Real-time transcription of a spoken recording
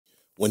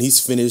When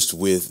he's finished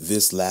with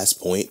this last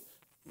point,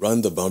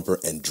 run the bumper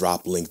and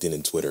drop LinkedIn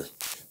and Twitter.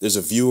 There's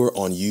a viewer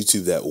on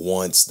YouTube that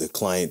wants the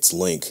client's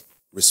link.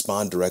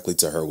 Respond directly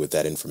to her with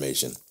that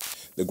information.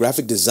 The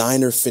graphic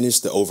designer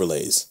finished the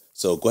overlays.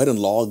 So go ahead and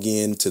log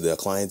in to the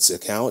client's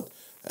account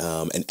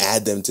and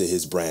add them to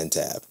his brand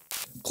tab.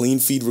 Clean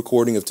feed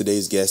recording of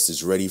today's guest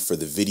is ready for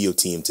the video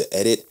team to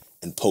edit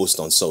and post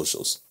on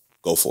socials.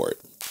 Go for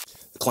it.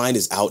 The client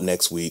is out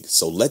next week,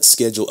 so let's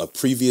schedule a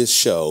previous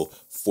show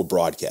for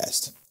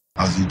broadcast.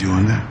 How's he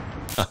doing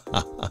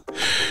that?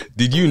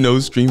 Did you know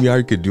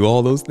StreamYard could do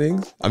all those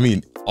things? I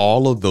mean,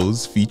 all of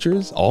those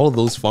features, all of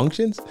those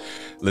functions?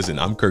 Listen,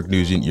 I'm Kirk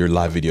Nugent, your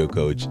live video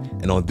coach.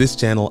 And on this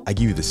channel, I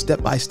give you the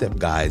step-by-step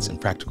guides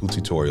and practical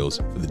tutorials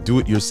for the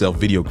do-it-yourself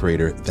video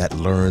creator that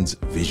learns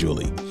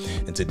visually.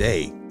 And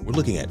today, we're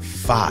looking at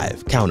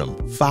 5, count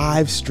them,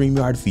 5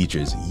 StreamYard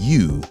features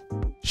you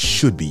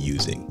should be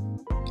using.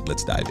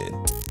 Let's dive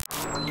in.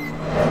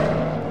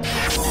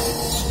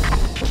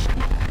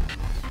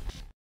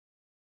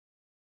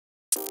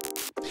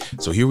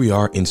 So here we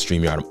are in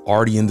StreamYard. I'm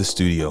already in the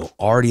studio,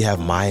 already have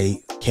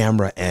my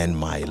camera and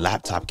my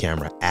laptop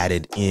camera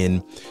added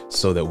in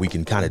so that we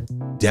can kind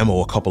of demo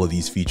a couple of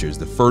these features.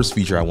 The first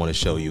feature I want to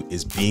show you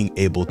is being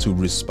able to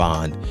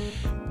respond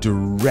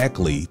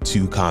directly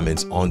to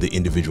comments on the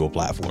individual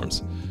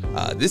platforms.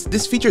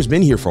 This feature has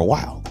been here for a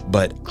while,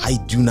 but I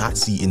do not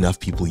see enough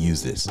people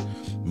use this.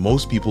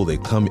 Most people, they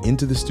come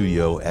into the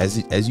studio,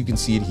 as you can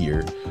see it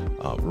here,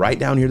 right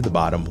down here to the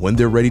bottom. When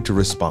they're ready to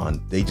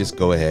respond, they just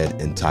go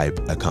ahead and type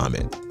a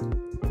comment.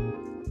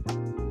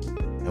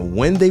 And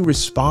when they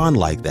respond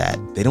like that,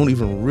 they don't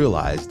even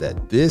realize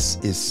that this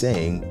is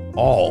saying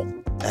all.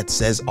 That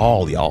says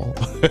all, y'all.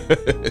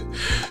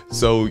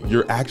 So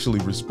you're actually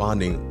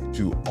responding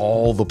to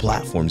all the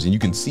platforms. And you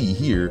can see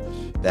here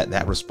that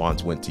that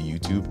response went to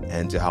YouTube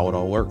and to how it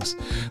all works.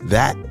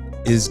 That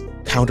is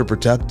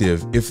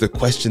counterproductive if the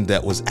question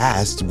that was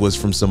asked was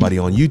from somebody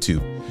on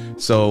YouTube.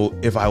 So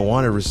if I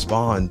want to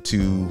respond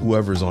to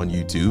whoever's on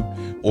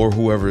YouTube or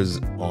whoever's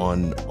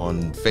on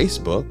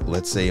Facebook,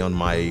 let's say on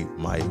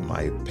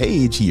my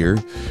page here,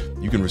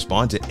 you can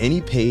respond to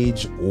any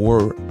page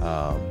or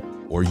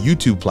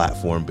YouTube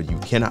platform, but you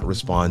cannot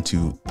respond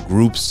to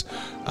groups.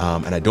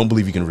 And I don't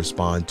believe you can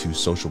respond to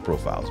social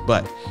profiles,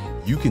 but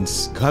you can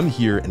come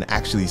here and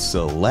actually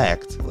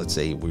select, let's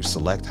say we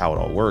select how it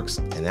all works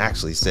and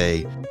actually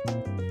say,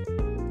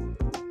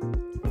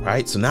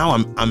 right, so now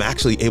I'm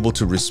actually able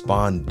to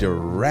respond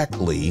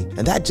directly,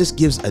 and that just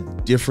gives a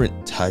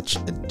different touch,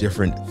 a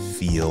different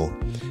feel.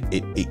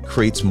 It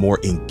creates more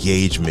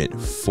engagement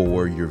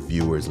for your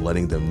viewers,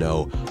 letting them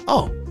know,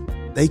 oh,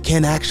 they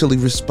can actually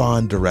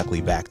respond directly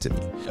back to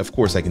me. Of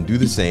course, I can do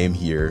the same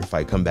here. If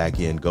I come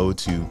back in, go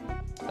to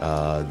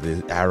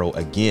the arrow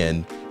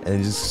again,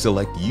 and just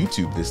select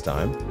YouTube this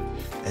time.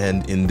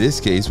 And in this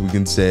case, we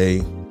can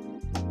say,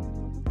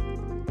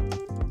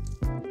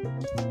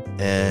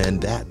 and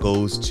that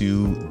goes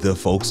to the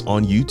folks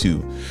on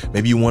YouTube.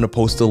 Maybe you want to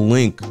post a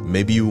link.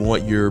 Maybe you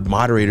want your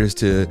moderators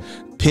to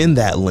pin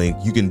that link.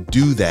 You can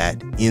do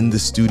that in the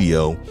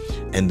studio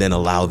and then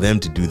allow them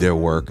to do their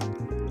work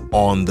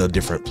on the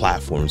different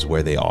platforms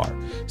where they are.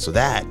 So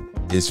that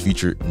is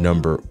feature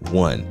number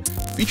 1.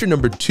 Feature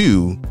number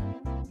 2,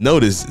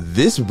 notice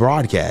this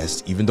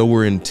broadcast, even though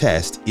we're in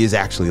test, is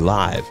actually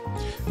live.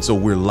 And so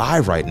we're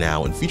live right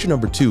now. And feature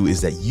number 2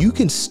 is that you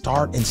can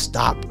start and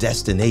stop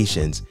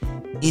destinations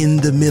in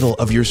the middle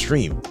of your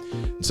stream.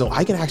 So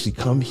I can actually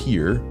come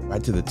here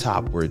right to the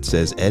top where it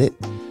says edit.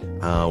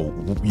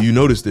 You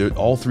notice that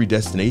all 3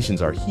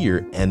 destinations are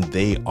here and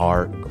they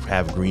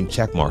have green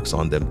check marks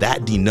on them.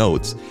 That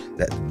denotes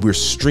that we're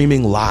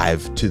streaming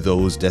live to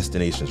those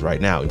destinations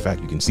right now. In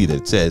fact, you can see that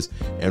it says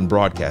and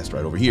broadcast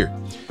right over here.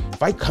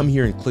 If I come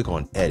here and click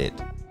on edit,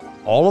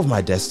 all of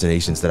my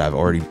destinations that I've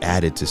already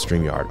added to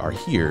StreamYard are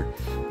here.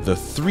 The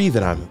 3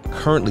 that I'm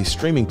currently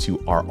streaming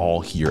to are all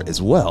here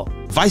as well.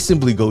 If I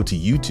simply go to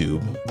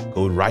YouTube,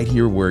 go right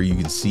here where you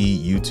can see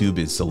YouTube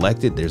is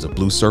selected. There's a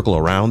blue circle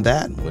around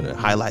that. I'm going to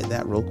highlight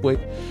that real quick.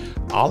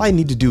 All I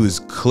need to do is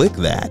click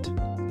that.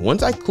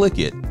 Once I click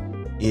it,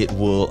 it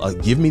will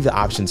give me the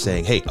option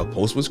saying, hey, a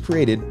post was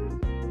created.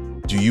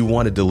 Do you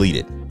want to delete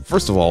it?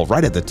 First of all,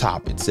 right at the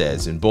top, it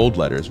says in bold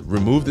letters,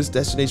 remove this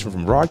destination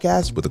from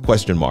broadcast with a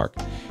question mark.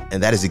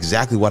 And that is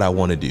exactly what I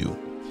want to do.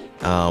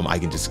 I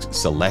can just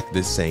select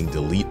this saying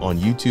delete on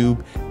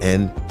YouTube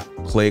and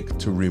click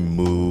to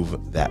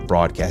remove that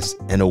broadcast,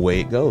 and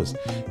away it goes.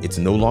 It's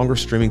no longer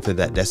streaming to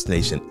that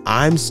destination.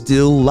 I'm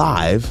still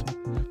live,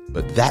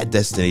 but that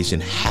destination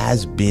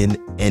has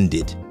been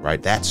ended,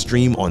 right? That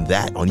stream on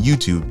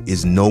YouTube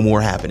is no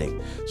more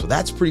happening. So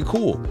that's pretty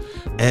cool.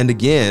 And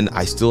again,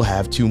 I still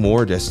have 2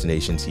 more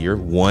destinations here,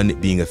 one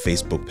being a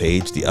Facebook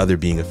page, the other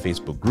being a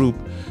Facebook group.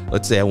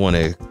 Let's say I want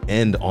to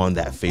end on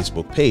that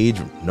Facebook page.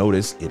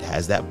 Notice it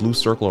has that blue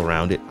circle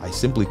around it. I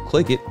simply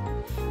click it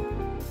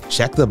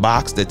check the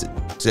box that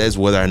says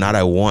whether or not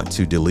I want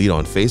to delete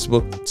on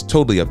Facebook. It's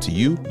totally up to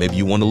you. Maybe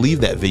you want to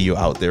leave that video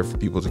out there for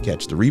people to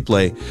catch the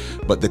replay,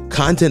 but the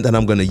content that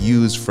I'm going to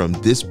use from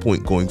this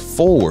point going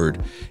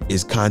forward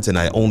is content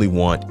I only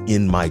want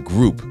in my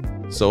group.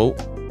 So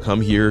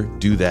come here,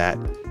 do that,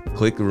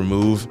 click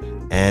remove,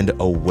 and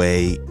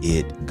away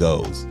it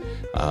goes.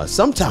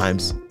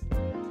 Sometimes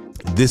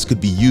this could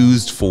be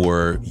used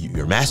for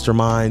your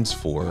masterminds,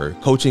 for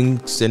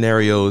coaching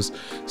scenarios,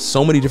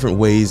 so many different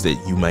ways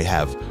that you might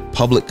have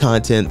public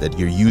content that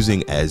you're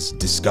using as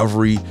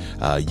discovery,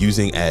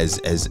 using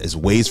as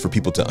ways for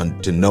people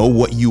to know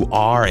what you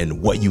are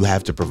and what you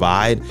have to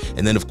provide.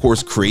 And then of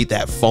course, create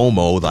that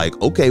FOMO, like,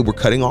 okay, we're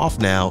cutting off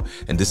now.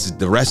 And this is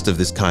the rest of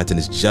this content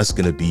is just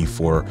going to be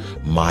for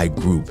my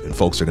group. And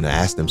folks are going to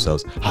ask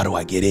themselves, how do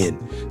I get in?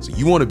 So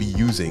you want to be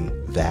using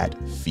that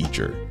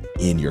feature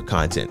in your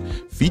content.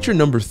 Feature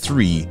number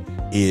 3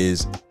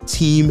 is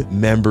team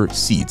member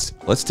seats.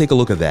 Let's take a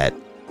look at that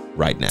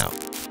right now.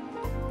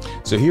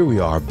 So here we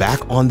are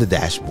back on the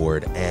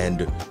dashboard,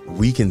 and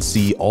we can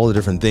see all the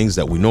different things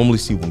that we normally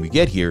see when we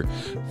get here.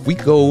 If we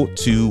go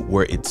to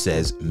where it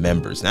says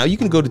members, now you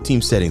can go to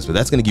team settings, but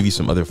that's going to give you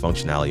some other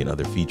functionality and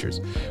other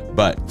features.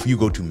 But if you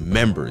go to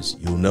members,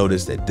 you'll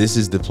notice that this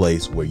is the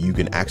place where you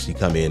can actually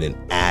come in and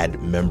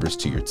add members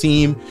to your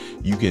team.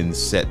 You can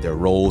set their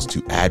roles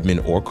to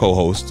admin or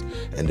co-host,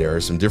 and there are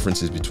some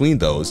differences between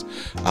those.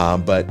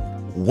 But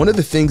one of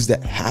the things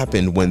that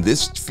happened when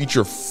this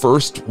feature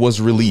first was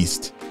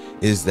released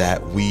is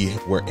that we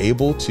were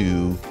able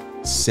to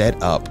set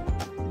up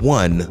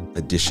one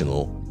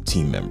additional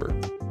team member.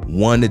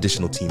 One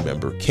additional team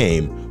member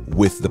came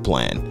with the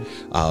plan.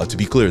 To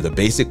be clear, the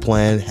basic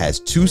plan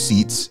has 2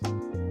 seats,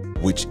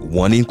 which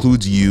one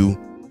includes you,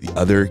 the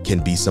other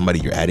can be somebody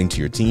you're adding to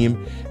your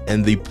team,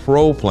 and the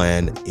pro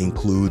plan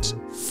includes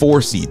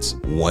 4 seats.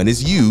 One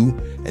is you,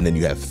 and then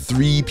you have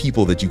 3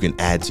 people that you can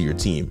add to your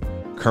team.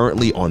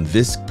 Currently on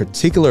this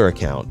particular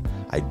account,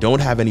 I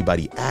don't have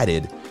anybody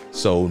added,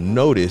 so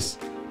notice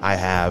I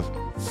have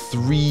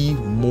 3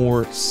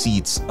 more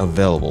seats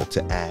available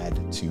to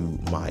add to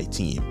my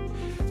team.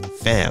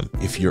 Fam,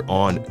 if you're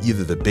on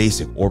either the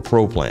basic or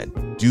pro plan,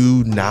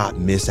 do not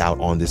miss out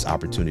on this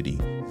opportunity.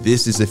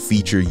 This is a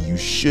feature you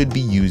should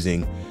be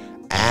using.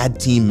 Add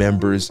team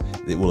members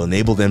that will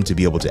enable them to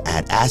be able to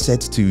add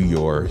assets to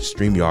your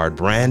StreamYard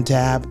brand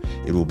tab.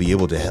 It will be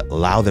able to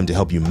allow them to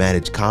help you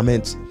manage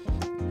comments,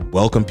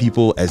 welcome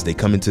people as they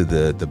come into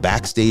the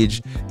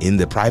backstage in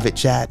the private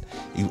chat.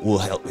 It will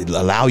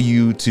allow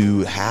you to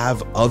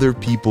have other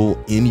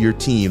people in your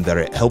team that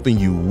are helping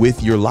you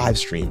with your live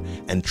stream.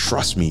 And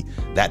trust me,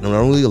 that not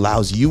only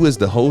allows you as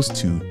the host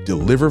to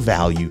deliver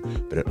value,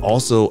 but it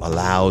also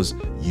allows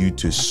you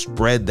to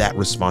spread that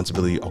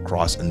responsibility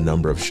across a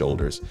number of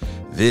shoulders.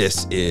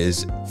 This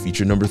is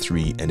feature number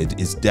 3, and it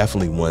is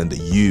definitely one that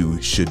you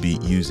should be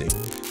using.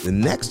 The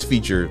next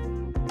feature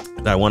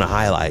that I want to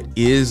highlight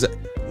is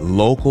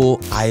local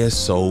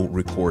ISO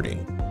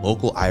recording.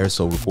 Local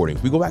ISO recording.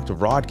 If we go back to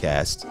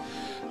broadcast,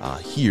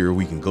 here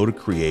we can go to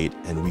create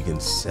and we can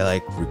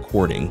select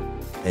recording.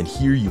 And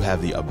here you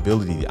have the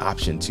ability, the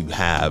option to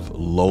have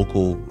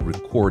local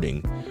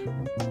recording.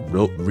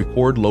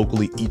 Record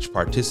locally each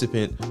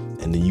participant,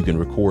 and then you can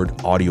record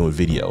audio and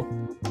video.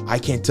 I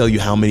can't tell you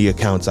how many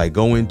accounts I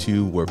go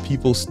into where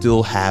people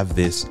still have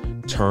this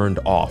turned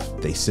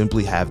off. They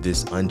simply have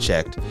this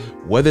unchecked.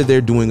 Whether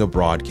they're doing a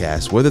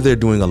broadcast, whether they're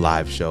doing a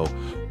live show,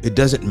 it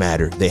doesn't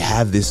matter. They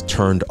have this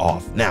turned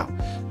off. Now,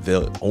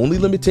 the only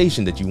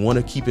limitation that you want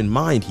to keep in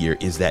mind here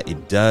is that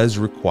it does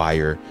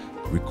require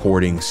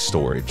recording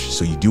storage.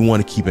 So you do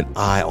want to keep an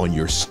eye on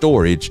your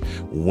storage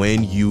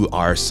when you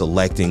are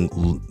selecting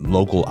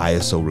local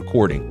ISO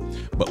recording.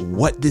 But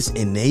what this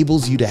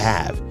enables you to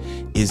have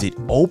is it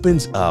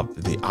opens up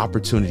the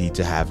opportunity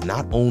to have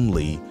not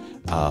only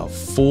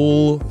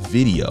full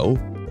video.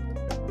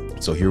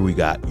 So here you've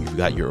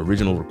got your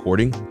original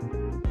recording.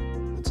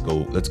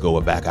 Let's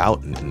go back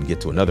out and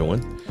get to another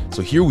one.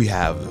 So here we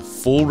have the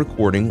full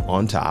recording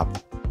on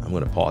top. I'm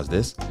going to pause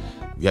this.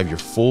 You have your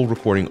full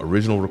recording,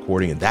 original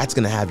recording, and that's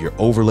going to have your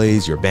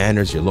overlays, your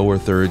banners, your lower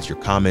thirds, your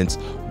comments,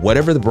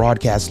 whatever the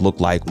broadcast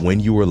looked like when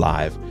you were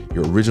live,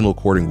 your original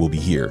recording will be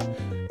here.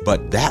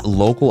 But that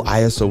local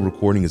ISO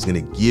recording is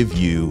going to give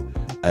you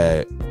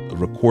a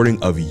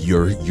recording of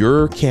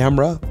your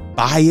camera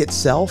by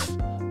itself,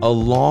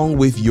 along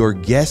with your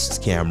guest's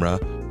camera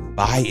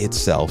by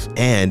itself,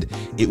 and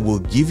it will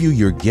give you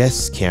your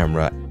guest's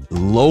camera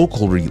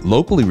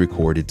locally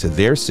recorded to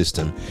their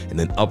system and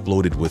then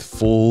uploaded with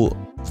full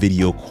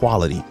video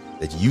quality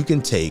that you can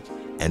take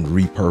and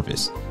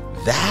repurpose.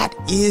 That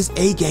is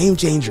a game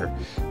changer.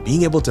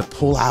 Being able to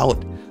pull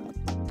out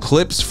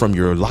clips from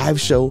your live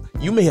show.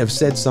 You may have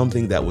said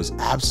something that was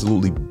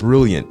absolutely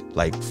brilliant,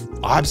 like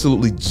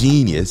absolutely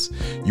genius.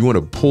 You want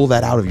to pull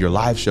that out of your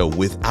live show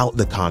without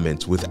the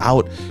comments,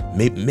 without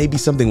maybe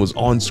something was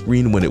on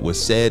screen when it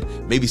was said,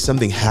 maybe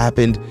something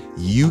happened.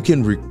 You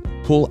can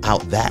pull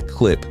out that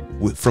clip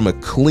from a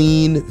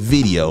clean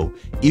video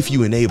if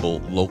you enable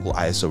local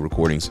ISO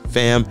recordings.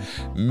 Fam,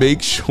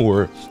 make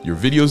sure your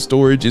video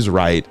storage is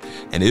right.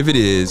 And if it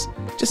is,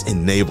 just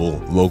enable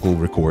local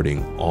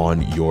recording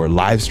on your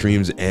live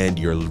streams and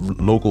your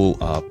local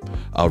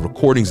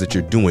recordings that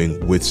you're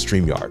doing with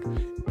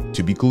StreamYard.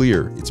 To be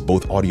clear, it's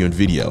both audio and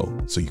video,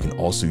 so you can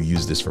also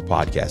use this for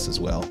podcasts as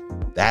well.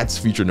 That's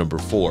feature number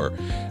 4.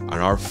 And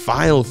our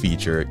final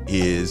feature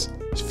is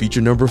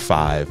feature number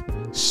 5,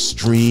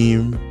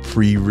 stream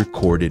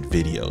pre-recorded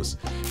videos.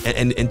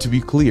 And to be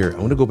clear, I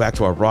want to go back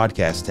to our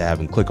broadcast tab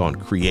and click on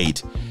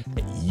create.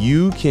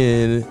 You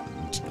can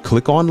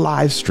click on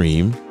live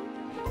stream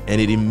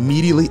and it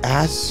immediately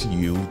asks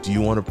you, do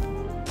you want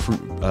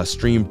to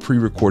stream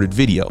pre-recorded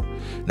video?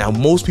 Now,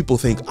 most people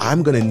think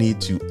I'm going to need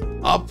to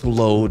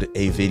upload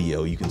a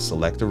video. You can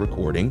select a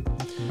recording.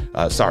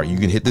 You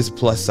can hit this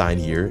plus sign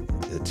here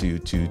to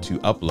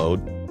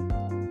upload.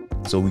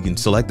 So we can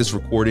select this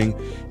recording.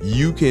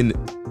 You can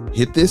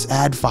hit this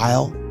add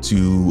file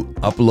to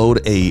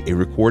upload a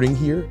recording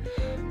here.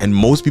 And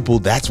most people,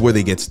 that's where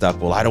they get stuck.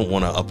 Well, I don't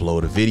want to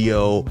upload a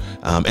video.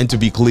 And to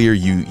be clear,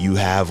 you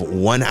have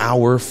 1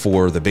 hour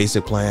for the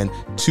basic plan,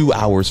 2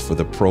 hours for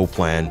the pro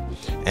plan,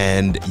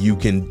 and you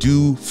can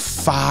do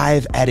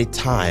 5 at a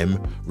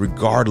time,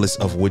 regardless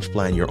of which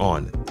plan you're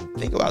on.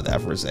 Think about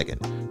that for a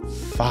second.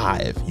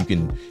 5.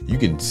 You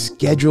can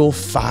schedule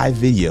 5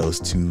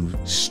 videos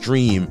to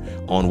stream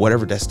on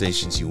whatever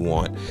destinations you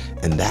want,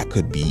 and that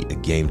could be a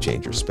game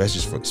changer,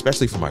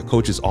 especially for my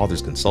coaches,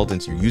 authors,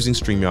 consultants. You're using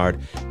StreamYard,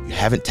 you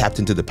haven't tapped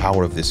into the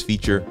power of this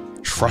feature.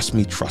 Trust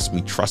me.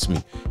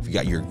 If you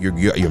got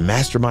your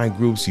mastermind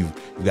groups, you've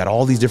got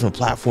all these different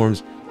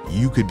platforms,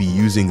 you could be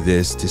using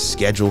this to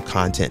schedule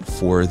content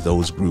for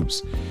those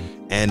groups.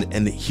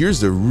 And here's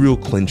the real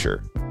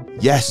clincher.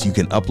 Yes, you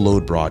can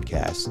upload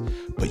broadcasts,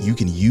 but you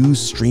can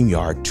use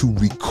StreamYard to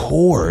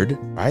record,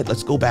 right?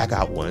 Let's go back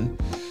out one.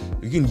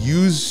 You can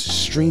use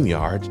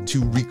StreamYard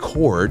to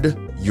record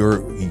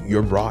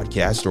your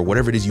broadcast or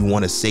whatever it is you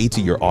want to say to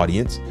your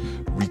audience,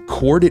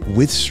 record it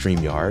with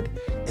StreamYard,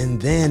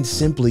 and then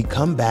simply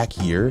come back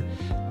here,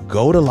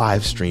 go to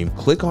live stream,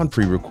 click on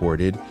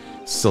pre-recorded,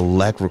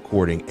 select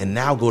recording, and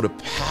now go to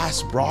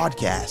past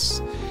broadcasts.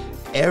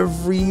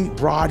 Every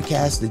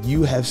broadcast that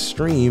you have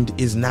streamed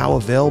is now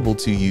available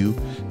to you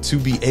to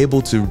be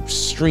able to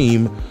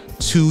stream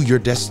to your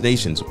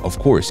destinations. Of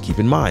course, keep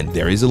in mind,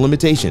 there is a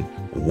limitation.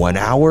 1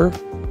 hour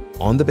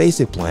on the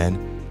basic plan,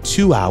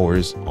 2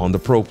 hours on the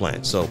pro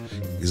plan. So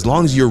as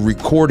long as you're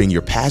recording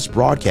your past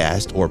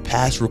broadcast or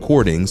past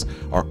recordings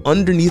are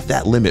underneath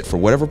that limit for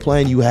whatever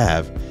plan you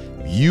have,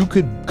 you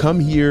could come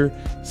here,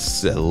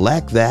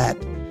 select that,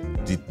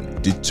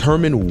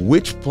 determine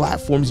which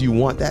platforms you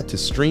want that to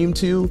stream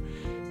to,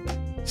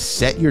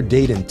 set your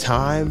date and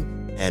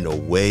time, and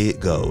away it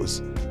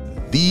goes.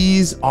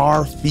 These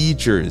are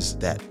features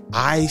that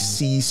I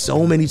see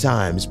so many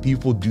times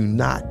people do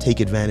not take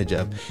advantage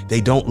of.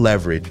 They don't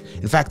leverage.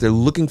 In fact, they're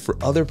looking for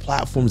other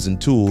platforms and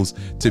tools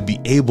to be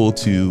able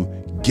to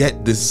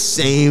get the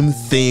same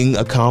thing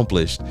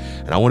accomplished.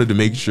 And I wanted to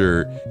make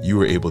sure you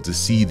were able to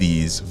see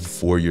these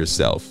for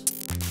yourself.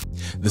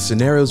 The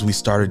scenarios we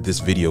started this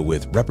video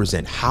with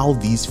represent how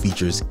these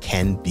features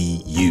can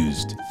be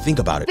used. Think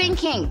about it.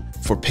 Thinking.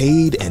 For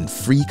paid and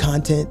free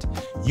content,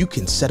 you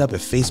can set up a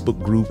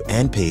Facebook group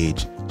and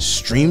page,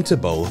 stream to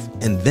both,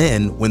 and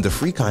then when the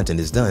free content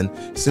is done,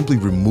 simply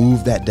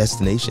remove that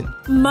destination.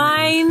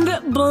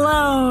 Mind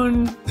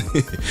blown.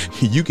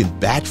 You can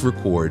batch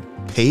record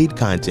paid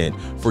content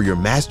for your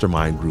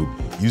mastermind group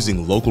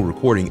using local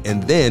recording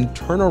and then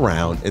turn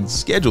around and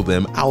schedule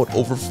them out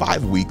over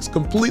 5 weeks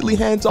completely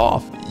hands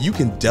off. You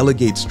can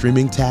delegate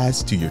streaming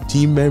tasks to your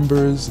team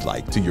members,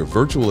 like to your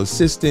virtual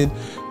assistant,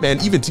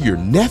 man, even to your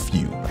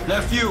nephew.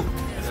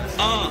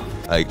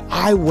 Like,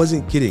 I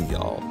wasn't kidding,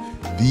 y'all.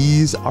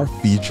 These are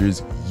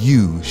features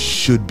you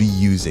should be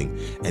using.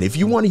 And if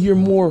you want to hear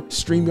more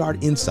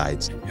StreamYard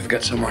insights, you've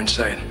got somewhere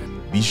inside.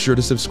 Be sure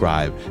to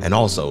subscribe and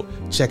also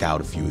check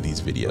out a few of these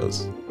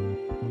videos.